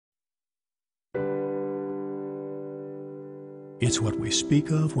It's what we speak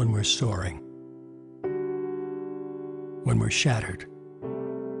of when we're soaring, when we're shattered,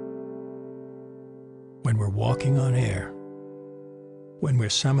 when we're walking on air, when we're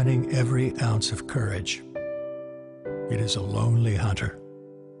summoning every ounce of courage. It is a lonely hunter.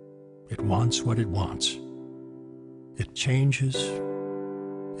 It wants what it wants. It changes,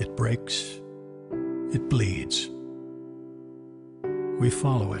 it breaks, it bleeds. We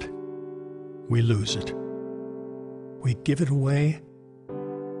follow it. We lose it. We give it away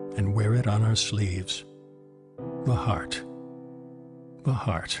and wear it on our sleeves. The heart, the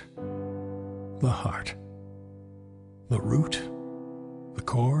heart, the heart. The root, the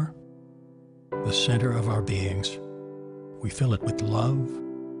core, the center of our beings. We fill it with love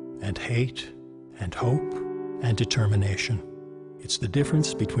and hate and hope and determination. It's the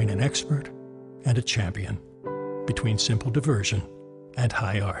difference between an expert and a champion, between simple diversion and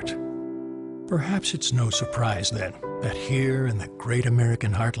high art. Perhaps it's no surprise, then, that here in the great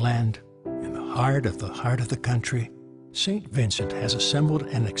American heartland, in the heart of the country, St. Vincent has assembled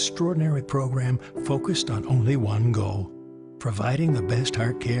an extraordinary program focused on only one goal: providing the best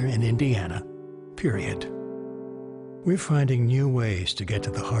heart care in Indiana, period. We're finding new ways to get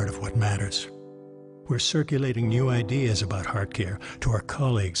to the heart of what matters. We're circulating new ideas about heart care to our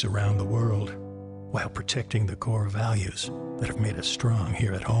colleagues around the world, while protecting the core values that have made us strong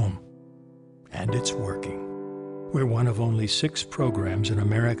here at home. And it's working. We're one of only 6 programs in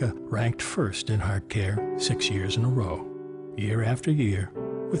America ranked first in heart care 6 years in a row, year after year,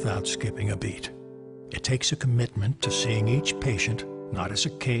 without skipping a beat. It takes a commitment to seeing each patient not as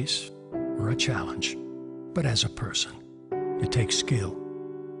a case or a challenge, but as a person. It takes skill.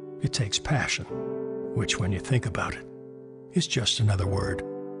 It takes passion, which, when you think about it, is just another word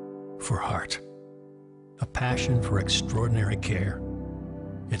for heart. A passion for extraordinary care.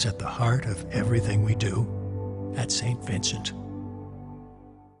 It's at the heart of everything we do at St. Vincent.